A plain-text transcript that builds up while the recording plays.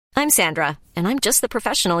I'm Sandra, and I'm just the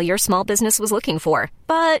professional your small business was looking for.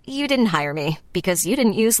 But you didn't hire me because you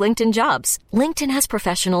didn't use LinkedIn Jobs. LinkedIn has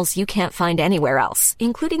professionals you can't find anywhere else,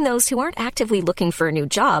 including those who aren't actively looking for a new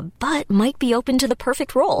job, but might be open to the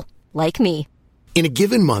perfect role, like me. In a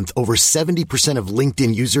given month, over 70% of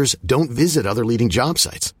LinkedIn users don't visit other leading job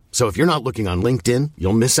sites. So if you're not looking on LinkedIn,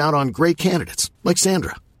 you'll miss out on great candidates like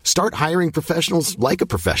Sandra. Start hiring professionals like a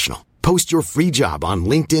professional. Post your free job on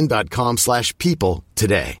linkedin.com/people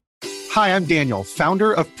today. Hi, I'm Daniel,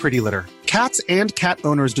 founder of Pretty Litter. Cats and cat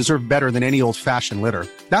owners deserve better than any old-fashioned litter.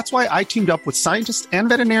 That's why I teamed up with scientists and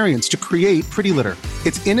veterinarians to create Pretty Litter.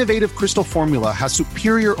 Its innovative crystal formula has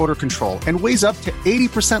superior odor control and weighs up to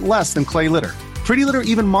 80% less than clay litter. Pretty Litter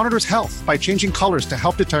even monitors health by changing colors to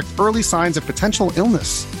help detect early signs of potential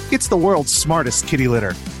illness. It's the world's smartest kitty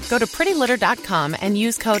litter. Go to prettylitter.com and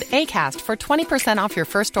use code ACAST for 20% off your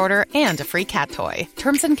first order and a free cat toy.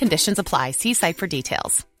 Terms and conditions apply. See site for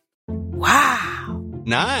details. Wow.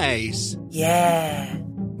 Nice. Yeah.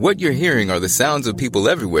 What you're hearing are the sounds of people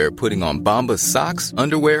everywhere putting on Bombas socks,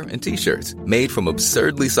 underwear, and T-shirts made from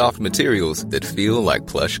absurdly soft materials that feel like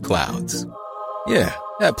plush clouds. Yeah,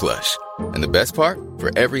 that plush. And the best part?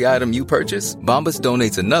 For every item you purchase, Bombas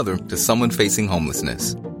donates another to someone facing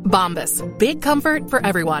homelessness. Bombas. Big comfort for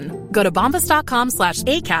everyone. Go to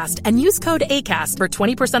bombas.com/ACAST and use code ACAST for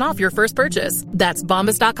 20% off your first purchase. That's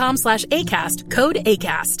bombas.com/ACAST. Code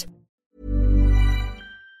ACAST.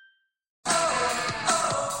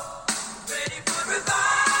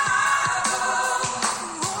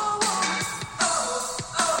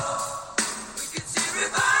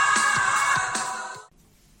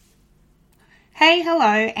 Hey, hello,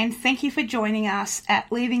 and thank you for joining us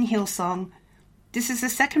at Leaving Hillsong. This is the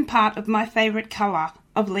second part of my favourite colour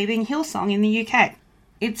of Leaving Hillsong in the UK.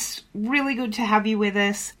 It's really good to have you with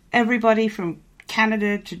us, everybody from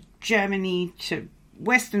Canada to Germany to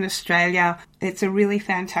Western Australia. It's a really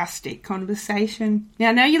fantastic conversation. Now,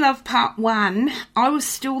 I know you love part one. I was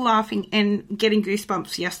still laughing and getting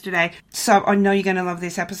goosebumps yesterday, so I know you're going to love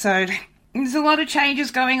this episode. There's a lot of changes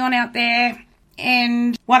going on out there.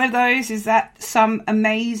 And one of those is that some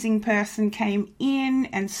amazing person came in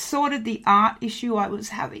and sorted the art issue I was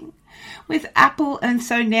having with Apple. And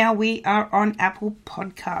so now we are on Apple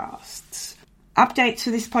Podcasts. Updates for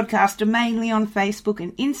this podcast are mainly on Facebook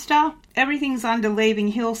and Insta. Everything's under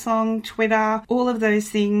Leaving Hillsong, Twitter, all of those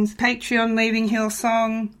things. Patreon, Leaving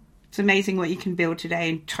Hillsong. It's amazing what you can build today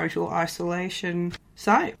in total isolation.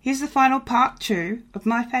 So here's the final part 2 of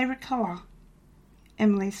my favourite colour,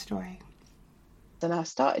 Emily's story. And I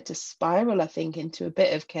started to spiral, I think, into a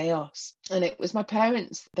bit of chaos. And it was my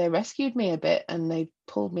parents. They rescued me a bit and they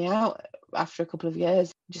pulled me out after a couple of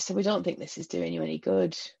years. Just said, we don't think this is doing you any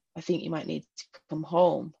good. I think you might need to come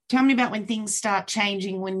home. Tell me about when things start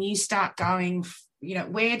changing, when you start going,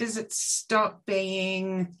 where does it stop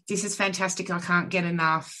being, this is fantastic, I can't get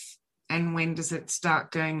enough? And when does it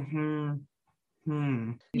start going,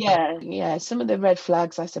 Yeah. Some of the red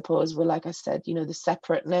flags, I suppose, were, like I said, the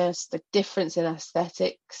separateness, the difference in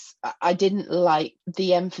aesthetics. I didn't like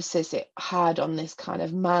the emphasis it had on this kind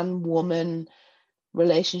of man-woman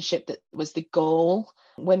relationship that was the goal.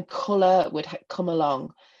 When colour would come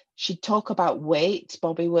along, she'd talk about weight,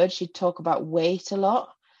 Bobby would. She'd talk about weight a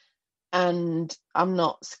lot. And I'm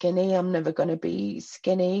not skinny. I'm never going to be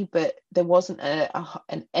skinny. But there wasn't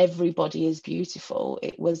an everybody is beautiful.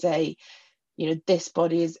 It was this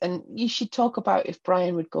body is, and you should talk about if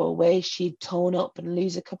Brian would go away, she'd tone up and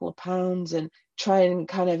lose a couple of pounds and try and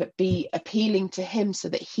kind of be appealing to him so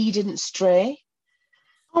that he didn't stray.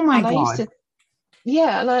 Oh my God.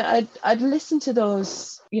 And I'd listen to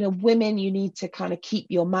those, women, you need to kind of keep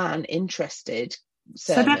your man interested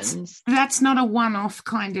sermons. So that's not a one-off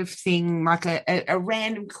kind of thing, like a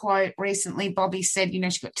random quote. Recently Bobby said, she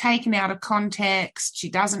got taken out of context, she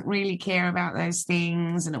doesn't really care about those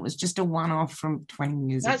things, and it was just a one-off from 20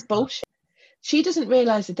 years ago. That's bullshit. She doesn't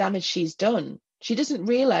realise the damage she's done. She doesn't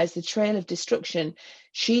realise the trail of destruction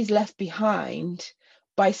she's left behind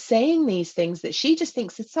by saying these things that she just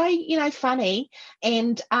thinks it's so, funny,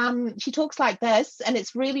 and she talks like this and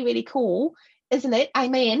it's really, really cool, isn't it?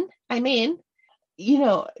 I'm in.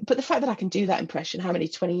 But the fact that I can do that impression, how many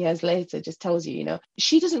 20 years later, just tells you,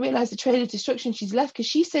 she doesn't realize the trail of destruction she's left, because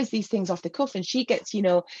she says these things off the cuff and she gets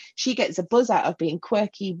a buzz out of being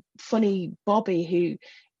quirky, funny Bobby who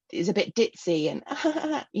is a bit ditzy and,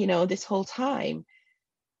 this whole time.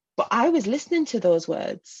 But I was listening to those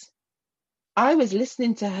words. I was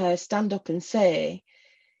listening to her stand up and say,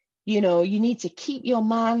 you need to keep your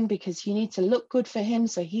man because you need to look good for him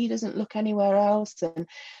so he doesn't look anywhere else.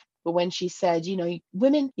 But when she said,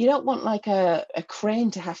 women, you don't want like a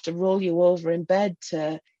crane to have to roll you over in bed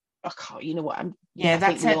to I can't, you know what, Yeah,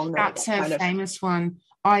 that's a famous one.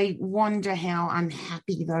 I wonder how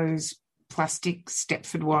unhappy those plastic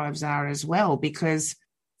Stepford wives are as well, because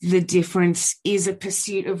the difference is a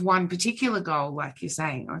pursuit of one particular goal, like you're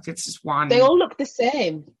saying. Like, it's just one. They all look the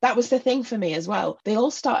same. That was the thing for me as well. They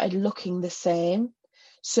all started looking the same.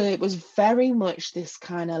 So it was very much this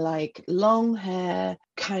kind of like long hair,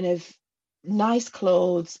 kind of nice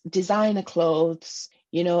clothes, designer clothes,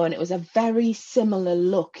 you know, and it was a very similar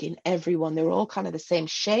look in everyone. They were all kind of the same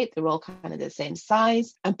shape. They were all kind of the same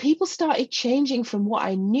size. And people started changing from what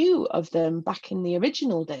I knew of them back in the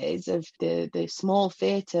original days of the small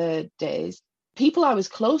theatre days. People I was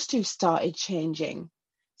close to started changing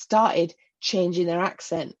their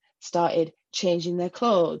accent, started changing their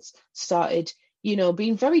clothes, started, you know,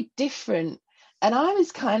 being very different. And I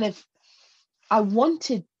was I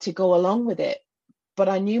wanted to go along with it, but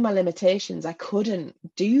I knew my limitations. I couldn't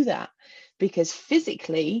do that because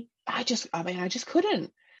physically, I just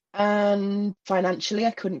couldn't. And financially,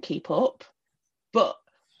 I couldn't keep up. But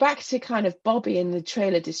back to kind of Bobby and the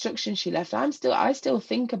trail of destruction she left, I still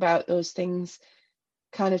think about those things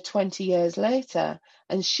kind of 20 years later.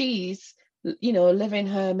 And she's, you know, living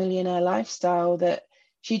her millionaire lifestyle that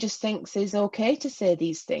she just thinks is okay to say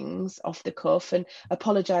these things off the cuff and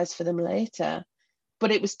apologize for them later.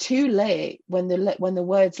 But it was too late when the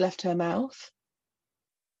words left her mouth.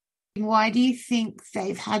 Why do you think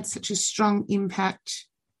they've had such a strong impact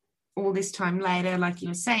all this time later? Like you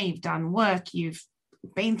were saying, you've done work, you've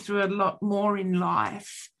been through a lot more in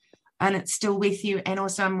life, and it's still with you. And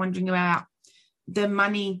also I'm wondering about the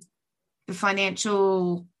money, the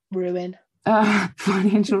financial ruin.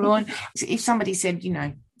 Financial ruin. If somebody said, you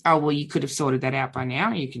know, oh, well, you could have sorted that out by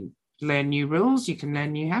now. You can learn new rules. You can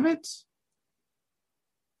learn new habits.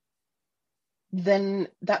 Then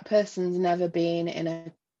that person's never been in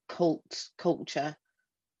a culture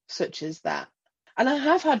such as that. And I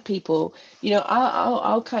have had people, you know,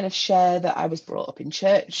 I'll kind of share that I was brought up in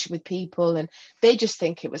church with people, and they just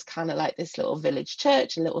think it was kind of like this little village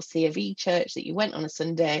church, a little C of E church that you went on a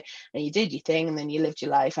Sunday and you did your thing and then you lived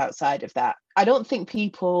your life outside of that. I don't think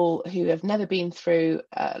people who have never been through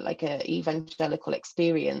like an evangelical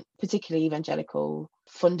experience, particularly evangelical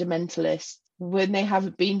fundamentalists, when they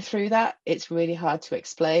haven't been through that, it's really hard to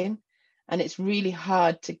explain. And it's really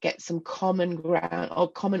hard to get some common ground or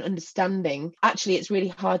common understanding. Actually, it's really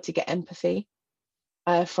hard to get empathy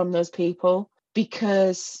from those people,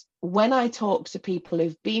 because when I talk to people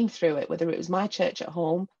who've been through it, whether it was my church at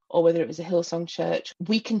home or whether it was a Hillsong church,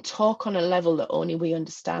 we can talk on a level that only we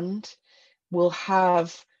understand. We'll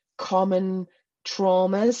have common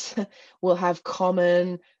traumas, we'll have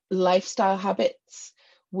common lifestyle habits,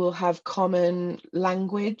 we'll have common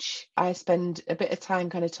language. I spend a bit of time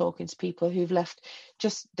kind of talking to people who've left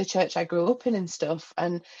just the church I grew up in and stuff.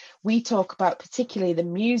 And we talk about particularly the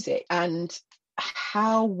music and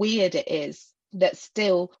how weird it is that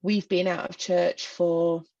still we've been out of church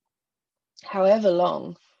for however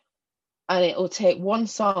long, and it will take one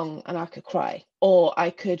song and I could cry, or I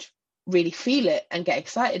could really feel it and get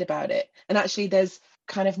excited about it. And actually there's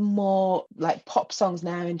kind of more like pop songs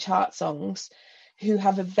now and chart songs who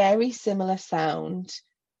have a very similar sound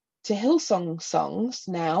to Hillsong songs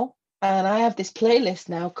now. And I have this playlist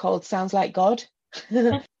now called Sounds Like God.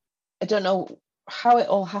 I don't know how it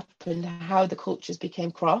all happened, how the cultures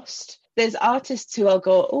became crossed. There's artists who I'll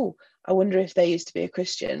go, oh, I wonder if they used to be a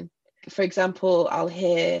Christian. For example, I'll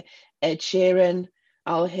hear Ed Sheeran,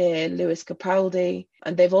 I'll hear Lewis Capaldi,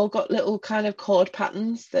 and they've all got little kind of chord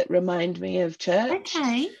patterns that remind me of church.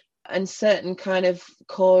 Okay. And certain kind of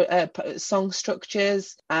chord, song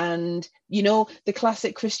structures, and you know, the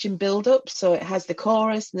classic Christian build-up. So it has the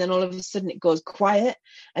chorus, and then all of a sudden it goes quiet,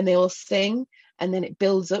 and they all sing, and then it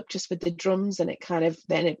builds up just with the drums, and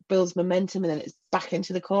then it builds momentum, and then it's back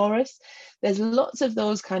into the chorus. There's lots of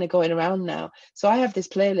those kind of going around now. So I have this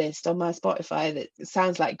playlist on my Spotify that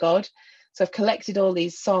sounds like God. So I've collected all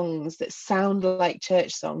these songs that sound like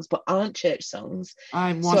church songs but aren't church songs.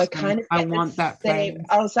 I want that.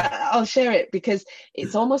 I'll share it because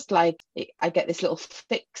it's almost like I get this little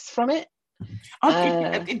fix from it.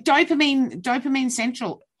 Dopamine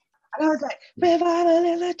central. And I was like, revival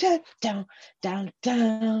in the church, down, down,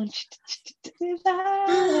 down.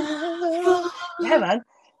 Yeah, man.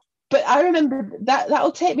 But I remember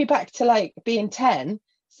that'll take me back to like being 10,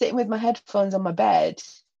 sitting with my headphones on my bed.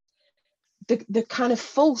 The kind of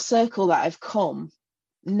full circle that I've come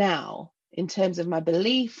now in terms of my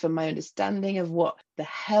belief and my understanding of what the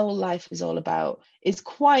hell life is all about is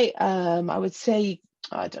quite, I would say,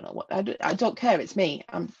 I don't know what, I don't care, it's me.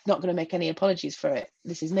 I'm not going to make any apologies for it.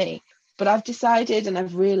 This is me. But I've decided and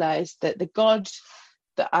I've realised that the God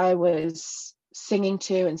that I was singing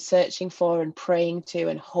to and searching for and praying to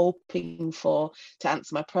and hoping for to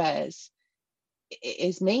answer my prayers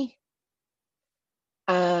is me.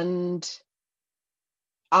 And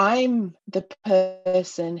I'm the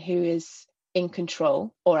person who is in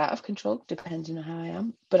control or out of control, depending on how I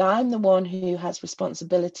am. But I'm the one who has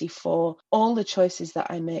responsibility for all the choices that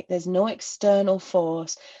I make. There's no external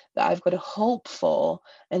force that I've got to hope for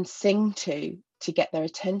and sing to get their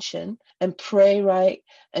attention and pray right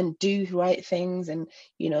and do right things and,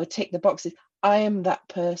 you know, tick the boxes. I am that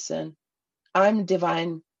person. I'm a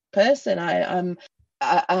divine person. When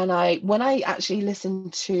I actually listen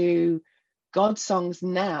to God songs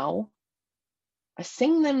now, I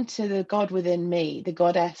sing them to the God within me, the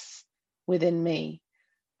goddess within me.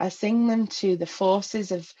 I sing them to the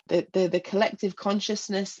forces of the collective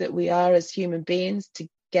consciousness that we are as human beings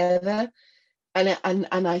together. And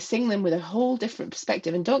I sing them with a whole different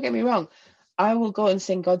perspective. And don't get me wrong, I will go and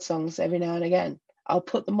sing God songs every now and again. I'll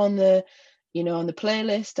put them on the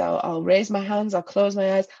playlist. I'll raise my hands. I'll close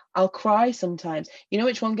my eyes. I'll cry sometimes. You know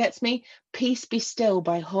which one gets me? Peace Be Still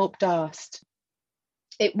by Hope Darst.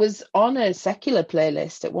 It was on a secular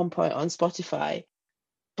playlist at one point on Spotify,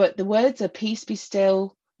 but the words are peace be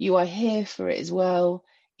still, you are here for it as well.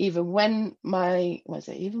 Even when I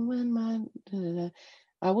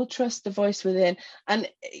will trust the voice within. And,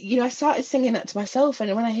 you know, I started singing that to myself.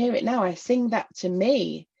 And when I hear it now, I sing that to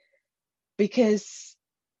me because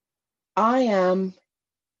I'm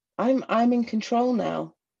in control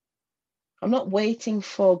now. I'm not waiting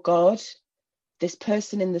for God, this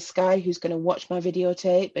person in the sky who's going to watch my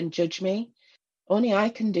videotape and judge me. Only I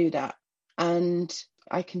can do that. And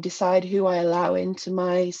I can decide who I allow into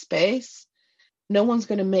my space. No one's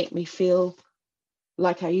going to make me feel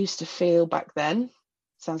like I used to feel back then.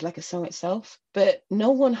 Sounds like a song itself. But no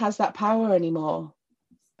one has that power anymore.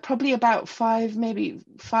 Probably about 5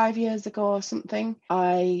 years ago or something,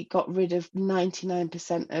 I got rid of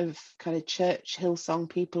 99% of kind of church Hillsong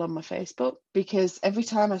people on my Facebook, because every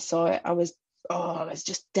time I saw it, I was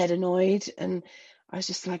just dead annoyed. And I was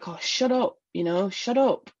just like, oh, shut up, shut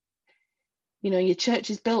up. Your church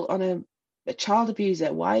is built on a child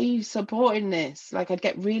abuser. Why are you supporting this? Like, I'd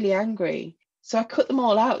get really angry. So I cut them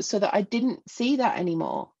all out so that I didn't see that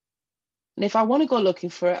anymore. And if I want to go looking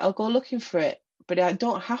for it, I'll go looking for it. But I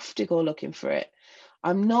don't have to go looking for it.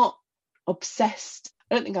 I'm not obsessed.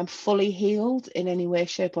 I don't think I'm fully healed in any way,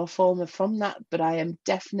 shape or form from that, but I am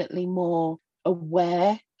definitely more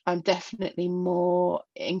aware. I'm definitely more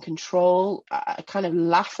in control. I kind of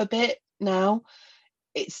laugh a bit now.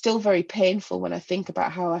 It's still very painful when I think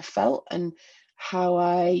about how I felt and how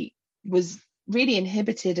I was really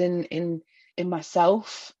inhibited in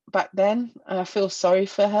myself back then. And I feel sorry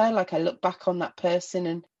for her. Like, I look back on that person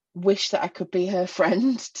and wish that I could be her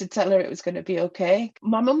friend to tell her it was going to be okay.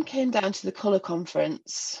 My mum came down to the Colour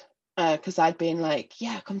conference because I'd been like,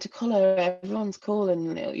 yeah, come to Colour, everyone's cool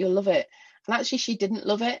and you'll love it. And actually she didn't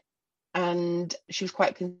love it. And she was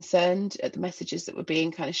quite concerned at the messages that were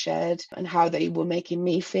being kind of shared and how they were making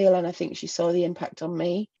me feel. And I think she saw the impact on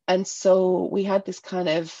me. And so we had this kind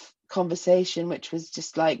of conversation, which was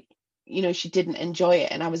just like, she didn't enjoy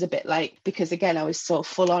it. And I was a bit like, because again, I was so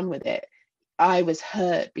full on with it. I was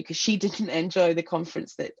hurt because she didn't enjoy the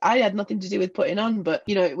conference that I had nothing to do with putting on. But,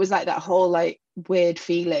 it was like that whole like weird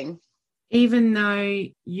feeling. Even though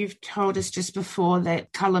you've told us just before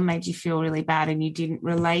that Colour made you feel really bad and you didn't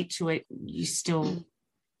relate to it, you still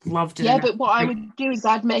loved it. Yeah, but what I would do is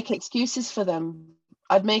I'd make excuses for them.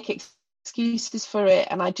 I'd make excuses for it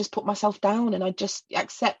and I'd just put myself down and I'd just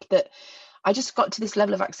accept that. I just got to this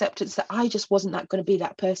level of acceptance that I just wasn't going to be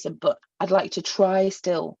that person, but I'd like to try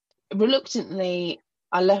still. Reluctantly,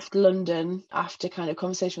 I left London after kind of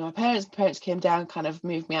conversation with my parents. My parents came down, kind of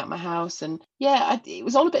moved me out of my house. And yeah, it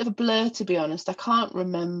was all a bit of a blur, to be honest. I can't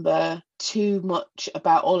remember too much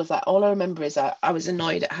about all of that. All I remember is I was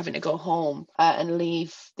annoyed at having to go home and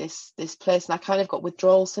leave this place. And I kind of got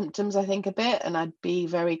withdrawal symptoms, I think, a bit. And I'd be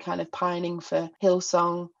very kind of pining for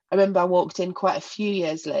Hillsong. I remember I walked in quite a few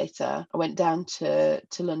years later. I went down to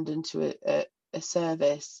London to a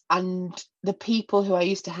service, and the people who I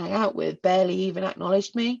used to hang out with barely even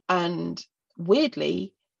acknowledged me. And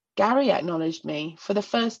weirdly, Gary acknowledged me for the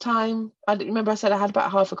first time. I remember I said I had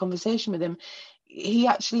about half a conversation with him. He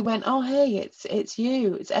actually went, "Oh, hey, it's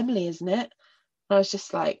you. It's Emily, isn't it?" And I was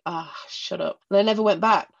just like, shut up. And I never went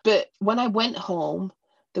back. But when I went home,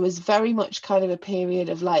 there was very much kind of a period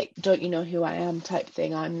of like, don't you know who I am type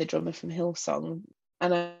thing. I'm the drummer from Hillsong.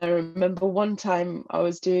 And I remember one time I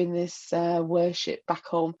was doing this worship back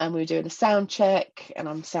home, and we were doing a sound check, and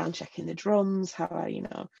I'm sound checking the drums,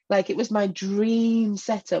 it was my dream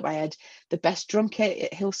setup. I had the best drum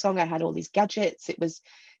kit at Hillsong. I had all these gadgets. It was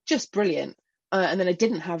just brilliant. And then I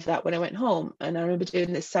didn't have that when I went home. And I remember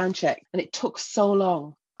doing this sound check, and it took so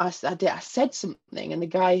long. I said something, and the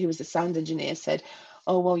guy who was the sound engineer said,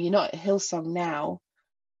 "Oh, well, you're not at Hillsong now."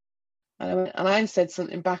 And I said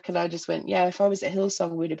something back, and I just went, "Yeah, if I was at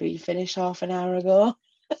Hillsong, would it be finished half an hour ago?"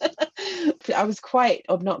 I was quite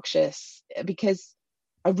obnoxious because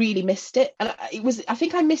I really missed it. And I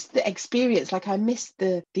think I missed the experience. Like, I missed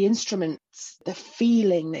the instruments, the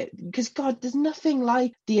feeling because God, there's nothing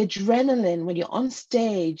like the adrenaline when you're on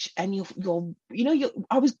stage and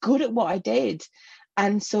I was good at what I did.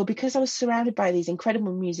 And so because I was surrounded by these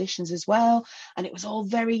incredible musicians as well, and it was all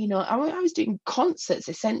very, I was doing concerts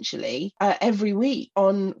essentially every week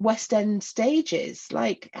on West End stages.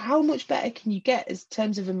 Like, how much better can you get as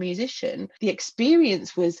terms of a musician? The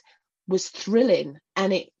experience was thrilling,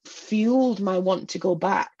 and it fueled my want to go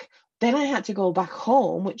back. Then I had to go back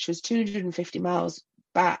home, which was 250 miles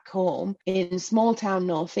back home in small town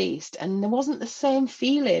northeast, and there wasn't the same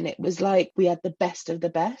feeling. It was like we had the best of the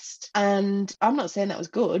best, and I'm not saying that was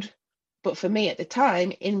good, but for me at the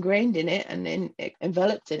time, ingrained in it and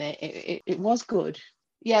enveloped in it, it was good.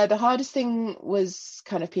 Yeah, the hardest thing was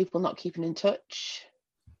kind of people not keeping in touch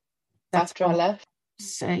after I left.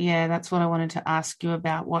 So yeah, that's what I wanted to ask you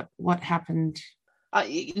about. What happened?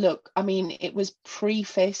 It was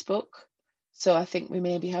pre-Facebook. So I think we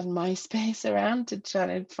maybe had MySpace around to try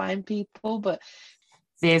to find people, but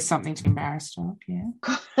there's something to be embarrassed of,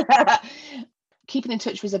 yeah. Keeping in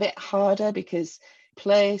touch was a bit harder because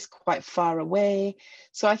place quite far away.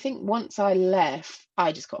 So I think once I left,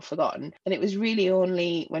 I just got forgotten. And it was really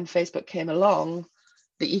only when Facebook came along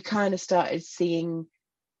that you kind of started seeing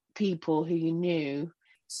people who you knew.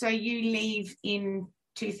 So you leave in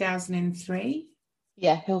 2003?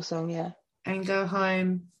 Yeah, Hillsong, yeah. And go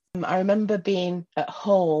home. I remember being at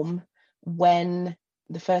home when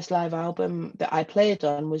the first live album that I played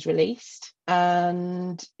on was released,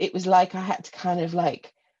 and it was like I had to kind of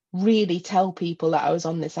like really tell people that I was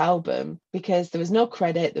on this album because there was no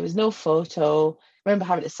credit, there was no photo. I remember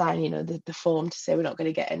having to sign, the form to say we're not going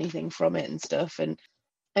to get anything from it and stuff, and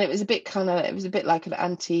it was a bit like an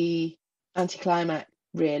anticlimax,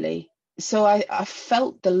 really. So I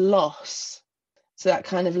felt the loss. So that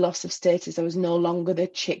kind of loss of status. I was no longer the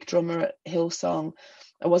chick drummer at Hillsong.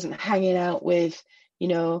 I wasn't hanging out with,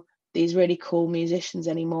 these really cool musicians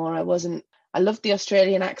anymore. I loved the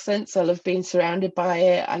Australian accents. I loved being surrounded by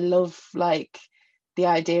it. I love the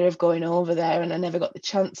idea of going over there, and I never got the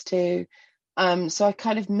chance to. So I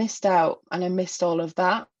kind of missed out, and I missed all of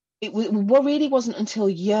that. It really wasn't until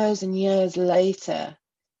years and years later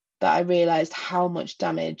that I realized how much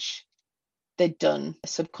damage they'd done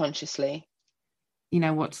subconsciously.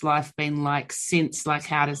 What's life been like since? Like,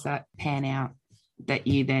 how does that pan out that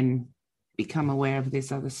you then become aware of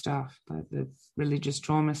this other stuff, like the religious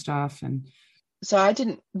trauma stuff? And so I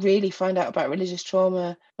didn't really find out about religious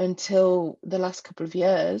trauma until the last couple of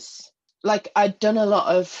years. Like, I'd done a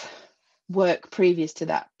lot of work previous to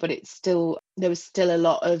that, but there was still a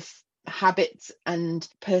lot of habits and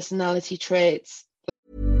personality traits.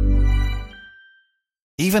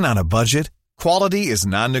 Even on a budget, quality is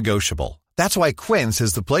non-negotiable. That's why Quince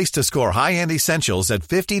is the place to score high-end essentials at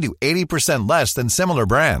 50 to 80% less than similar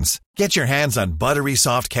brands. Get your hands on buttery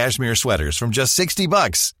soft cashmere sweaters from just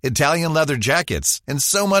 $60, Italian leather jackets, and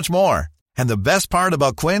so much more. And the best part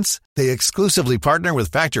about Quince, they exclusively partner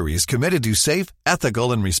with factories committed to safe,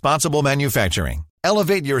 ethical, and responsible manufacturing.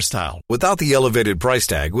 Elevate your style without the elevated price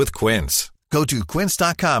tag with Quince. Go to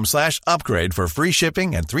quince.com/upgrade for free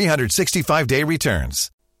shipping and 365-day returns.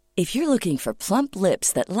 If you're looking for plump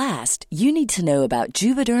lips that last, you need to know about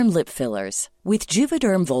Juvederm lip fillers. With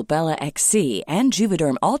Juvederm Volbella XC and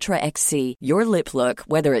Juvederm Ultra XC, your lip look,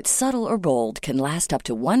 whether it's subtle or bold, can last up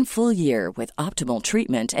to 1 full year with optimal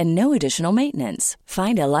treatment and no additional maintenance.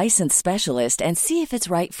 Find a licensed specialist and see if it's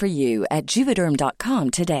right for you at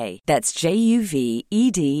Juvederm.com today. That's JUVEDERM.com.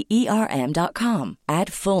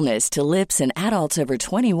 Add fullness to lips in adults over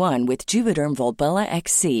 21 with Juvederm Volbella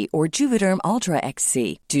XC or Juvederm Ultra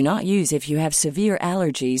XC. Do not use if you have severe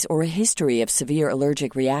allergies or a history of severe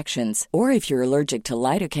allergic reactions, or if you're allergic to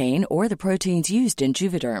lidocaine or the proteins used in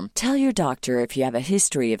Juvederm. Tell your doctor if you have a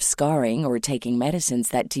history of scarring or taking medicines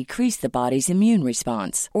that decrease the body's immune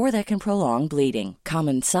response or that can prolong bleeding.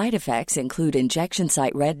 Common side effects include injection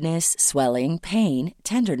site redness, swelling, pain,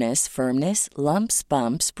 tenderness, firmness, lumps,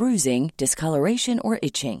 bumps, bruising, discoloration, or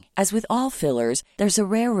itching. As with all fillers, there's a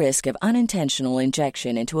rare risk of unintentional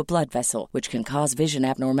injection into a blood vessel, which can cause vision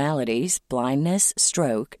abnormalities, blindness,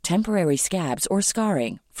 stroke, temporary scabs, or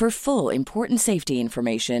scarring. For full, important safety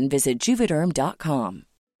information, visit Juvederm.com.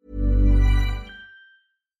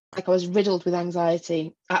 Like, I was riddled with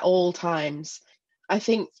anxiety at all times. I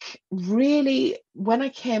think really when I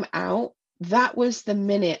came out, that was the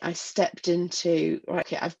minute I stepped into, right,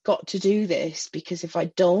 okay, I've got to do this, because if I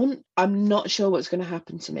don't, I'm not sure what's going to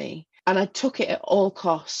happen to me. And I took it at all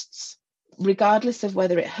costs. Regardless of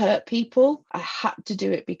whether it hurt people, I had to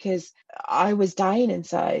do it because I was dying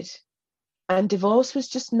inside. And divorce was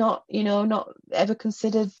just not ever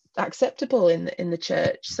considered acceptable in the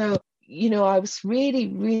church. So, I was really,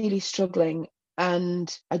 really struggling.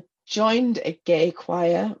 And I joined a gay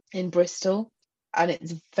choir in Bristol, and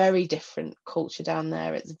it's a very different culture down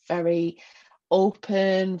there. It's very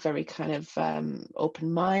open, very kind of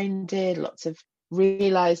open-minded, lots of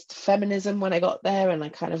realized feminism when I got there, and I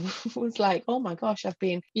kind of was like, oh my gosh, I've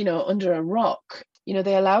been under a rock.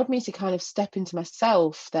 They allowed me to kind of step into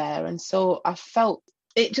myself there, and so I felt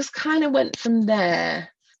it just kind of went from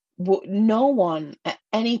there. No one at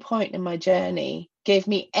any point in my journey gave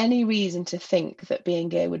me any reason to think that being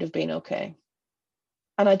gay would have been okay,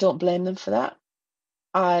 and I don't blame them for that.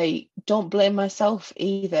 I don't blame myself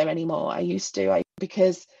either anymore. I used to,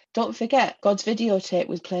 because don't forget, God's videotape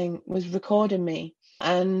was recording me.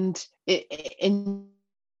 And in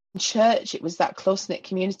church, it was that close-knit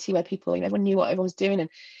community where people, everyone knew what everyone was doing, and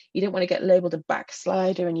you didn't want to get labelled a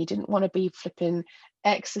backslider, and you didn't want to be flipping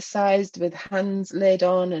exercised with hands laid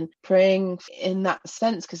on and praying in that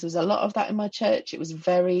sense, because there was a lot of that in my church. It was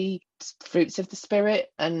very fruits of the Spirit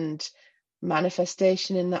and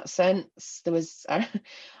manifestation in that sense. There was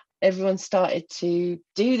everyone started to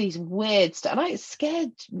do these weird stuff, and it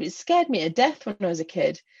scared me to death when I was a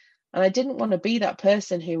kid, and I didn't want to be that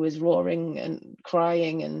person who was roaring and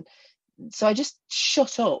crying, and so I just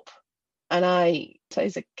shut up. And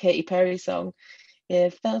it's a Katy Perry song,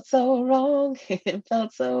 it felt so wrong, it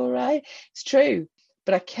felt so right. It's true,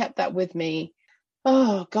 but I kept that with me.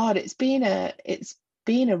 Oh God, it's been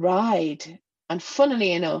a ride. And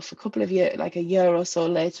funnily enough, a year or so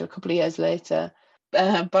later, a couple of years later,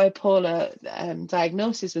 bipolar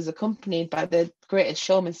diagnosis was accompanied by the Greatest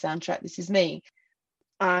Showman soundtrack, This Is Me.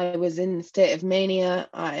 I was in a state of mania.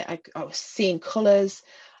 I was seeing colours.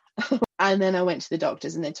 And then I went to the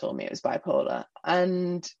doctors and they told me it was bipolar.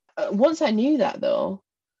 And once I knew that, though,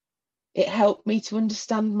 it helped me to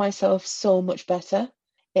understand myself so much better.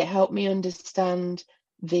 It helped me understand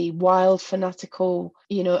the wild, fanatical,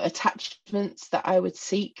 attachments that I would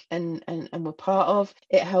seek and were part of.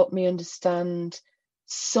 It helped me understand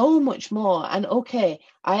so much more. And okay,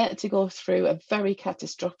 I had to go through a very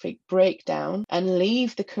catastrophic breakdown and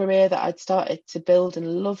leave the career that I'd started to build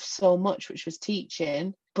and love so much, which was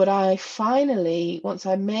teaching. But I finally, once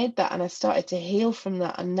I made that and I started to heal from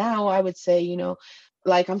that, and now I would say,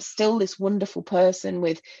 I'm still this wonderful person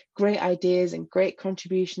with great ideas and great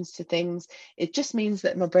contributions to things. It just means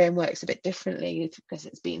that my brain works a bit differently because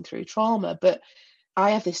it's been through trauma. But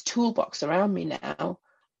I have this toolbox around me now.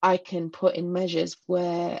 I can put in measures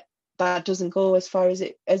where that doesn't go as far as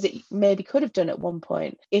it maybe could have done at one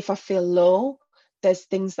point. If I feel low, there's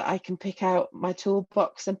things that I can pick out my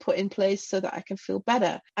toolbox and put in place so that I can feel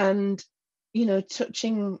better. And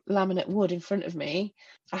touching laminate wood in front of me,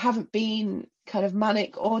 I haven't been kind of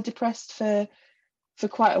manic or depressed for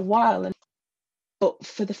quite a while. But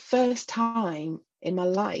for the first time in my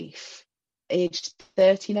life, aged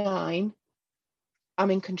 39,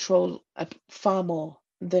 I'm in control far more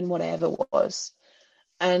than what I ever was.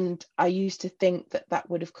 And I used to think that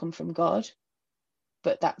would have come from God,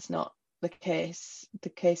 but that's not the case. The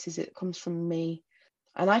case is it comes from me,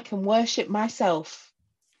 and I can worship myself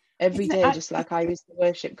every day, just like I used to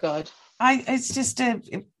worship God. It's just a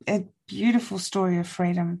beautiful story of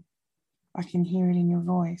freedom. I can hear it in your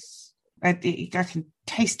voice. I can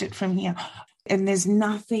taste it from here. And there's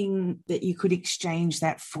nothing that you could exchange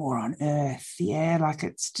that for on earth. Yeah,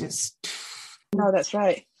 it's just... No, that's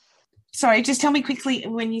right. Sorry, just tell me quickly,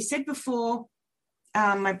 when you said before,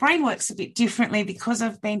 my brain works a bit differently because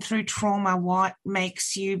I've been through trauma, what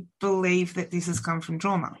makes you believe that this has come from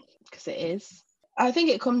trauma? Because it is. I think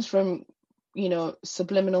it comes from,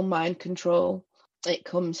 subliminal mind control. It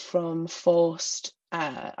comes from forced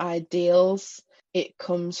ideals. It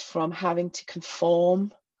comes from having to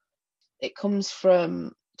conform. It comes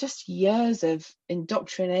from just years of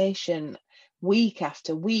indoctrination, week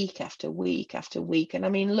after week after week after week. And I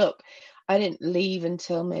mean, look, I didn't leave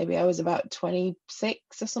until maybe I was about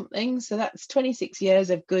 26 or something. So that's 26 years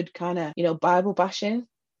of good kind of, Bible bashing.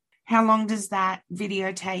 How long does that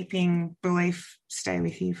videotaping belief stay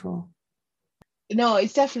with you for? No,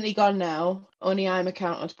 it's definitely gone now. Only I'm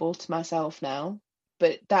accountable to myself now.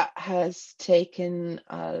 But that has taken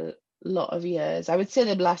a lot of years. I would say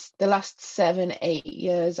the last 7-8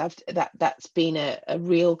 years that's been a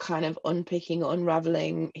real kind of unpicking,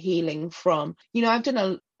 unraveling, healing from. I've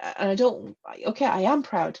done I am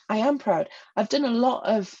proud. I've done a lot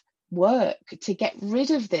of work to get rid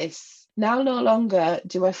of this. Now no longer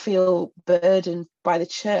do I feel burdened by the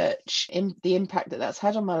church in the impact that that's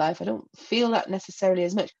had on my life. I don't feel that necessarily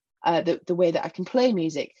as much. The way that I can play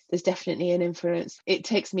music, there's definitely an influence. It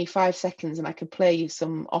takes me 5 seconds and I could play you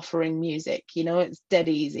some offering music, it's dead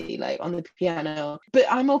easy, like on the piano. But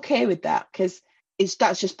I'm okay with that because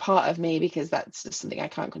that's just part of me, because that's just something I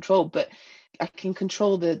can't control. But I can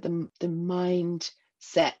control the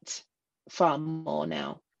mindset far more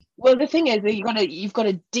now. Well, the thing is that you've got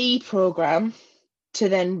to deprogram to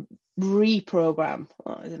then reprogram.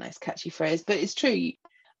 Oh, it's a nice catchy phrase, but it's true.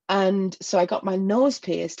 And so I got my nose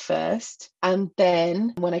pierced first. And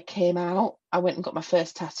then when I came out, I went and got my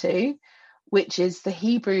first tattoo, which is the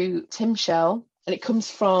Hebrew Timshel. And it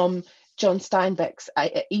comes from John Steinbeck's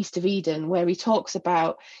East of Eden, where he talks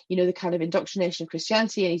about, the kind of indoctrination of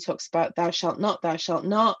Christianity. And he talks about thou shalt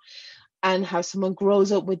not, and how someone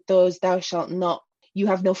grows up with those thou shalt not. You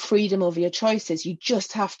have no freedom over your choices. You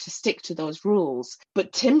just have to stick to those rules.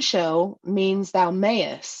 But Timshel means thou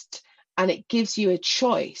mayest. And it gives you a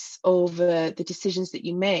choice over the decisions that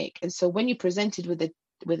you make. And so when you're presented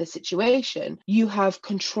with a situation, you have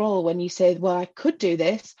control when you say, well, I could do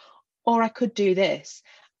this, or I could do this.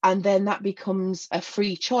 And then that becomes a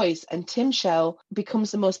free choice. And Timshel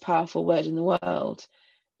becomes the most powerful word in the world,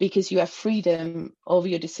 because you have freedom over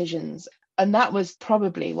your decisions. And that was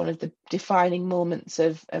probably one of the defining moments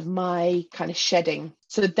of my kind of shedding.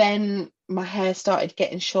 So then my hair started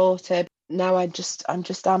getting shorter. Now I'm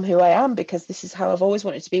who I am, because this is how I've always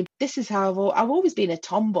wanted to be. This is how I've always been a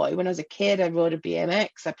tomboy. When I was a kid, I rode a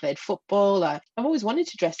BMX, I played football. I've always wanted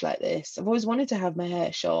to dress like this. I've always wanted to have my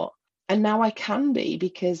hair short. And now I can be,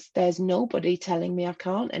 because there's nobody telling me I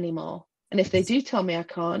can't anymore. And if they do tell me I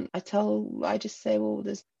can't, I just say, well,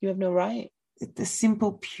 you have no right. The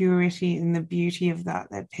simple purity and the beauty of that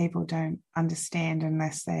people don't understand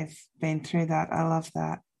unless they've been through that. I love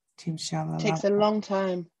that, Timshel. It takes a long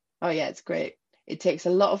time. Oh yeah, it's great. It takes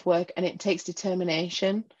a lot of work, and it takes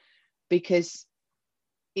determination, because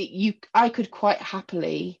I could quite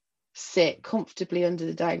happily sit comfortably under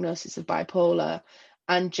the diagnosis of bipolar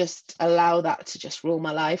and just allow that to just rule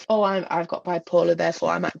my life. Oh, I've got bipolar,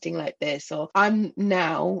 therefore I'm acting like this. Or I'm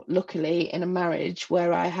now luckily in a marriage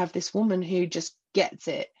where I have this woman who just gets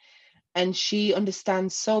it, and she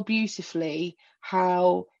understands so beautifully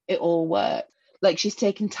how it all works. Like, she's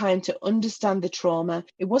taken time to understand the trauma.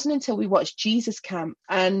 It wasn't until we watched Jesus Camp,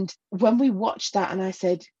 and when we watched that, and I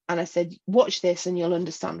said, watch this and you'll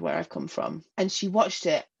understand where I've come from. And she watched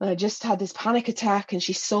it, and I just had this panic attack, and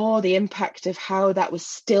she saw the impact of how that was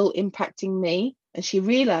still impacting me, and she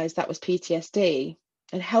realized that was PTSD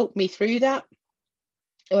and helped me through that.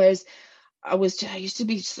 Whereas I used to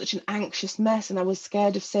be such an anxious mess, and I was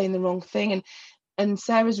scared of saying the wrong thing. And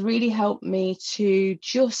Sarah's really helped me to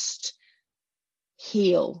just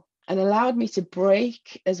heal, and allowed me to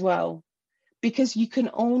break as well, because you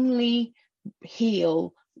can only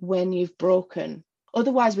heal when you've broken.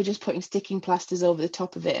 Otherwise, we're just putting sticking plasters over the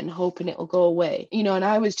top of it and hoping it'll go away. And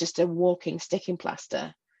I was just a walking sticking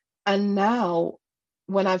plaster. And now,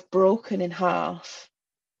 when I've broken in half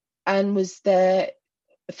and was there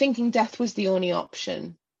thinking death was the only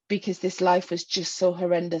option, because this life was just so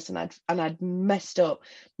horrendous, and I'd messed up.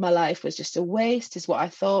 My life was just a waste, is what I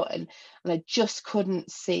thought, and I just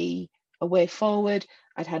couldn't see a way forward.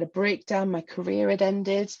 I'd had a breakdown. My career had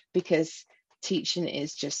ended, because teaching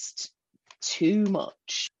is just too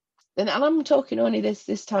much. And I'm talking only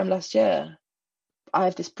this time last year. I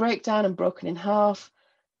have this breakdown and broken in half,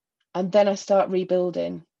 and then I start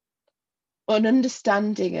rebuilding, an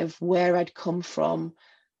understanding of where I'd come from,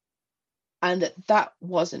 and that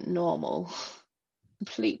wasn't normal.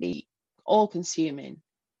 Completely all-consuming,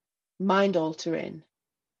 mind-altering,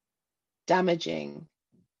 damaging.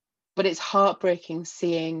 But it's heartbreaking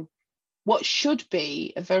seeing what should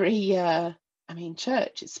be a very,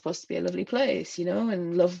 church, it's supposed to be a lovely place,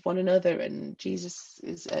 and love one another, and Jesus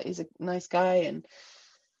is a nice guy, and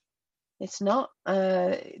It's not.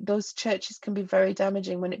 Those churches can be very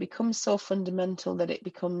damaging when it becomes so fundamental that it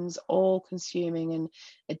becomes all-consuming and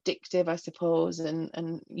addictive, I suppose,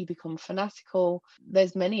 and you become fanatical.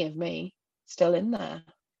 There's many of me still in there.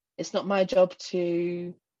 It's not my job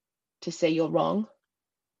to say you're wrong,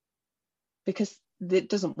 because it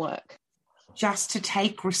doesn't work. Just to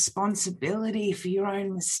take responsibility for your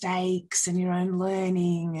own mistakes and your own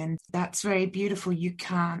learning, and that's very beautiful. You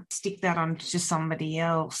can't stick that onto somebody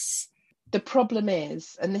else. The problem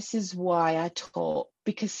is, and this is why I talk,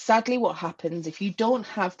 because sadly what happens if you don't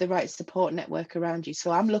have the right support network around you.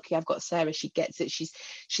 So I'm lucky I've got Sarah. She gets it.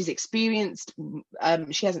 She's experienced,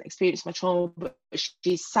 she hasn't experienced my trauma, but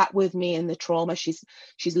she's sat with me in the trauma. She's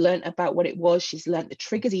learned about what it was. She's learned the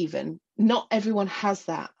triggers even. Not everyone has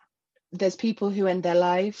that. There's people who end their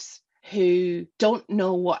lives who don't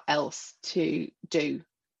know what else to do,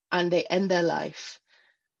 and they end their life,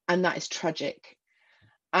 and that is tragic.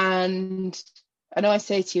 And I know I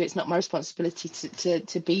say to you, it's not my responsibility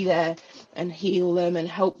to be there and heal them and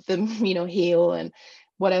help them, heal and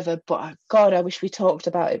whatever. But God, I wish we talked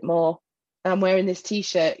about it more. I'm wearing this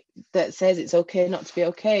T-shirt that says it's okay not to be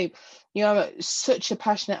okay. I'm such a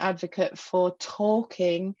passionate advocate for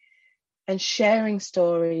talking and sharing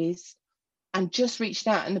stories and just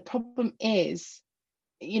reaching out. And the problem is,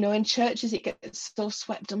 in churches, it gets so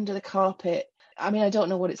swept under the carpet. I mean, I don't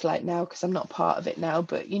know what it's like now because I'm not part of it now,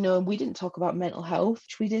 but, we didn't talk about mental health.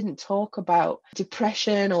 We didn't talk about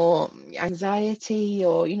depression or anxiety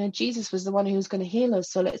or, Jesus was the one who was going to heal us.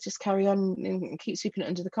 So let's just carry on and keep sweeping it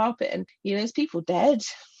under the carpet. And, there's people dead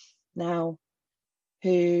now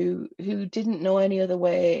who didn't know any other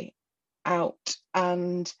way out.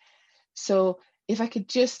 And so if I could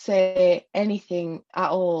just say anything at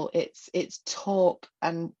all, it's talk,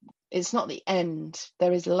 and it's not the end.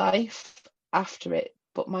 There is life after it,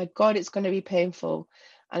 but my God, it's going to be painful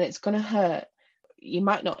and it's going to hurt. You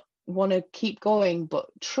might not want to keep going, but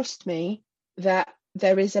trust me that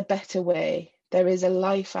there is a better way. There is a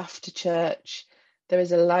life after church. There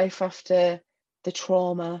is a life after the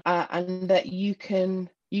trauma, and that you can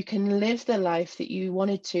live the life that you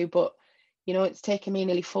wanted to. But it's taken me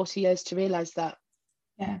nearly 40 years to realize that.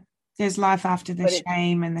 Yeah, there's life after the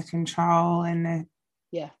shame and the control and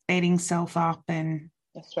the beating self up, and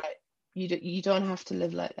that's right. You don't have to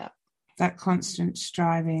live like that. That constant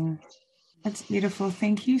striving. That's beautiful.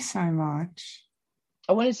 Thank you so much.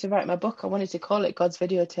 I wanted to write my book. I wanted to call it God's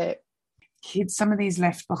Videotape. Kids, some of these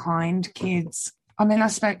left behind kids. I mean, I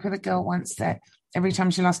spoke with a girl once that every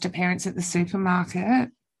time she lost her parents at the supermarket,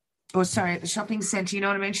 at the shopping centre, you know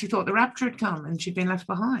what I mean? She thought the rapture had come and she'd been left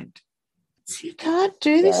behind. So you can't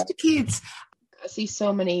do this to kids. I see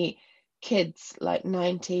so many kids like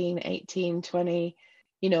 19, 18, 20,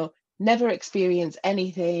 never experience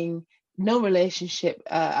anything, no relationship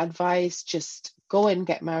advice, just go and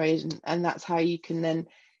get married, and that's how you can then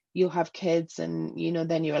you'll have kids, and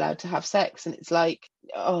then you're allowed to have sex, and it's like,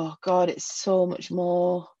 oh God, it's so much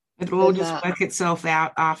more. It'll all just work itself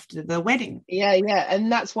out after the wedding. Yeah,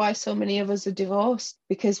 and that's why so many of us are divorced,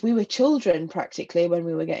 because we were children practically when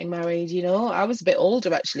we were getting married. I was a bit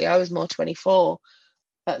older actually. I was more 24.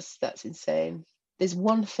 That's insane. There's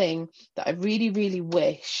one thing that I really, really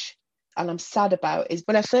wish, and I'm sad about, is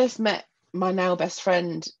when I first met my now best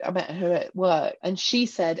friend, I met her at work, and she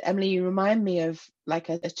said, Emily, you remind me of like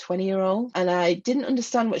a 20-year-old. And I didn't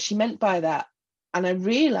understand what she meant by that. And I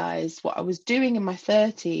realised what I was doing in my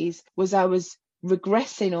 30s was I was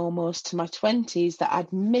regressing almost to my 20s, that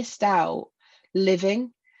I'd missed out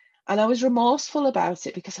living. And I was remorseful about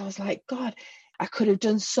it, because I was like, God, I could have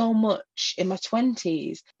done so much in my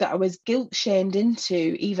 20s that I was guilt shamed into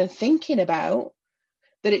even thinking about,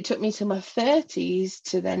 that it took me to my 30s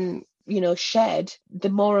to then, shed. The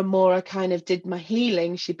more and more I kind of did my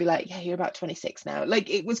healing, she'd be like, yeah, you're about 26 now. Like,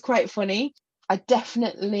 it was quite funny. I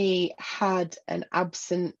definitely had an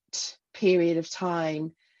absent period of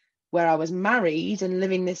time where I was married and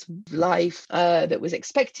living this life that was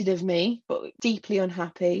expected of me, but deeply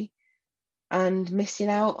unhappy and missing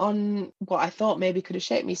out on what I thought maybe could have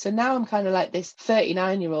shaped me. So now I'm kind of like this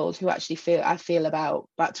 39-year-old who actually I feel about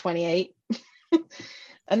 28.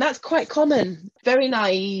 And that's quite common. Very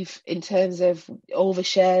naive in terms of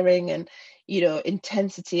oversharing and,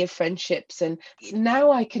 intensity of friendships. And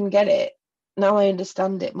now I can get it. now I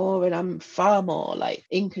understand it more, and I'm far more like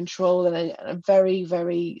in control, and I'm very,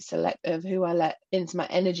 very selective who I let into my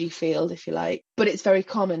energy field, if you like. But it's very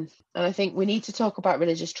common. And I think we need to talk about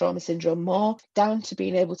religious trauma syndrome more, down to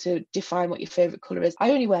being able to define what your favorite color is.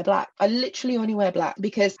 I only wear black. I literally only wear black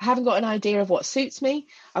because I haven't got an idea of what suits me.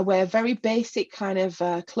 I wear very basic kind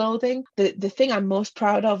of clothing. The thing I'm most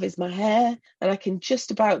proud of is my hair, and I can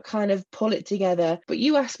just about kind of pull it together. But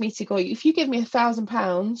you ask me to go, if you give me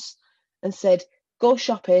 £1,000 and said, go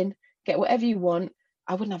shopping, get whatever you want,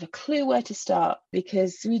 I wouldn't have a clue where to start,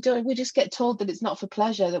 because we just get told that it's not for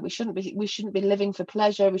pleasure, that we shouldn't be living for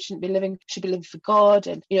pleasure, should be living for God,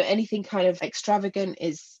 and anything kind of extravagant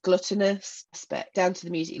is gluttonous. Down to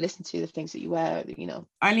the music you listen to, the things that you wear,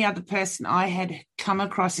 Only other person I had come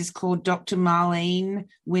across is called Dr. Marlene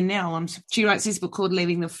Winnell. She writes this book called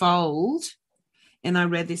Leaving the Fold, and I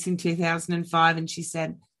read this in 2005, and she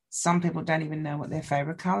said some people don't even know what their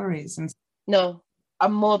favorite color is. And no,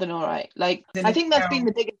 I'm more than all right. Like, I think that's been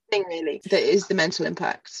the biggest thing, really, that is the mental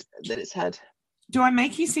impact that it's had. Do I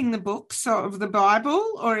make you sing the books of the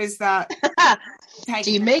Bible, or is that...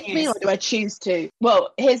 Do you make me, or do I choose to?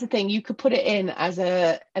 Well, here's the thing. You could put it in as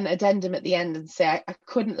an addendum at the end and say, I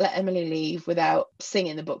couldn't let Emily leave without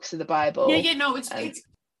singing the books of the Bible. No,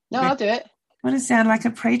 I'll do it. I want to sound like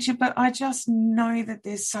a preacher, but I just know that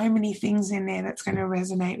there's so many things in there that's going to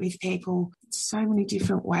resonate with people in so many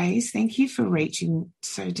different ways. Thank you for reaching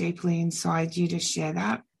so deeply inside you to share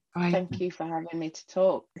that. Thank you for having me to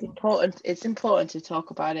talk. It's important to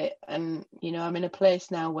talk about it, and I'm in a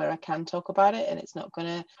place now where I can talk about it, and it's not going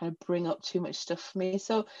to kind of bring up too much stuff for me.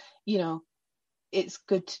 So, it's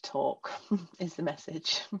good to talk is the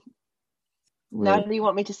message. Right. Now, do you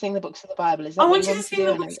want me to sing the books of the Bible? Is that I want you to sing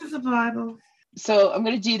the books of the Bible. So I'm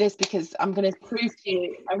going to do this because I'm going to prove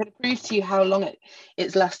to you how long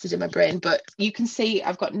it's lasted in my brain. But you can see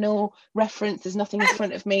I've got no reference. There's nothing in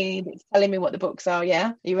front of me that's telling me what the books are.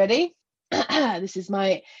 Yeah, are you ready? This is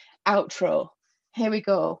my outro. Here we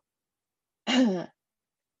go.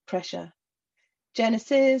 Pressure.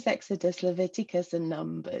 Genesis, Exodus, Leviticus, and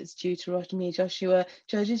Numbers, Deuteronomy, Joshua,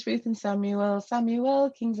 Judges, Ruth, and Samuel,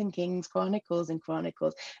 Kings and Kings, Chronicles and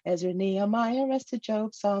Chronicles, Ezra, Nehemiah, Esther,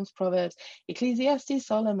 Job, Psalms, Proverbs, Ecclesiastes,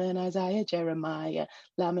 Solomon, Isaiah, Jeremiah,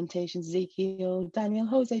 Lamentations, Ezekiel, Daniel,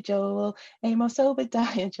 Hosea, Joel, Amos,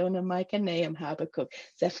 Obadiah, Jonah, Micah, Nahum, Habakkuk,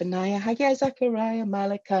 Zephaniah, Haggai, Zechariah,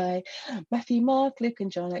 Malachi, Matthew, Mark, Luke,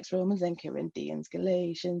 and John, Acts, Romans, and Corinthians,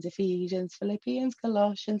 Galatians, Ephesians, Philippians,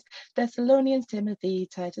 Colossians, Thessalonians, Timothy,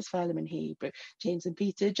 Titus, Philemon, Hebrew, James and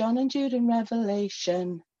Peter, John and Jude, and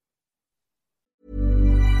Revelation.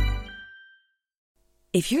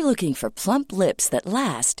 If you're looking for plump lips that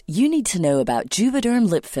last, you need to know about Juvederm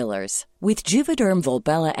lip fillers. With Juvederm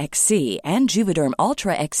Volbella XC and Juvederm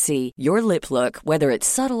Ultra XC, your lip look, whether it's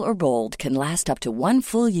subtle or bold, can last up to 1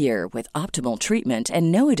 full year with optimal treatment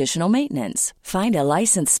and no additional maintenance. Find a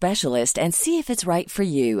licensed specialist and see if it's right for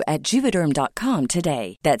you at Juvederm.com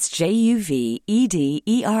today. That's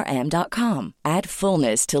JUVEDERM.com. Add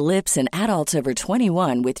fullness to lips in adults over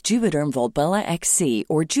 21 with Juvederm Volbella XC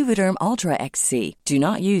or Juvederm Ultra XC. Do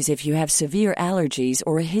not use if you have severe allergies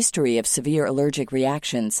or a history of severe allergic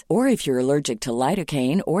reactions, or if you're allergic to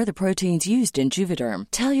lidocaine or the proteins used in Juvederm.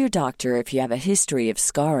 Tell your doctor if you have a history of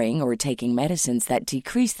scarring or taking medicines that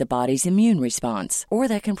decrease the body's immune response or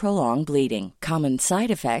that can prolong bleeding. Common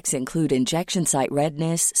side effects include injection site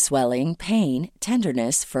redness, swelling, pain,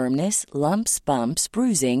 tenderness, firmness, lumps, bumps,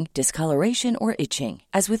 bruising, discoloration, or itching.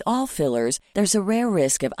 As with all fillers, there's a rare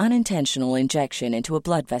risk of unintentional injection into a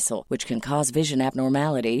blood vessel, which can cause vision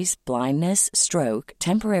abnormalities, blindness, stroke,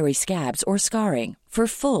 temporary scabs, or scarring. For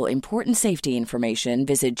full, important safety information,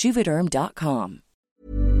 visit Juvederm.com.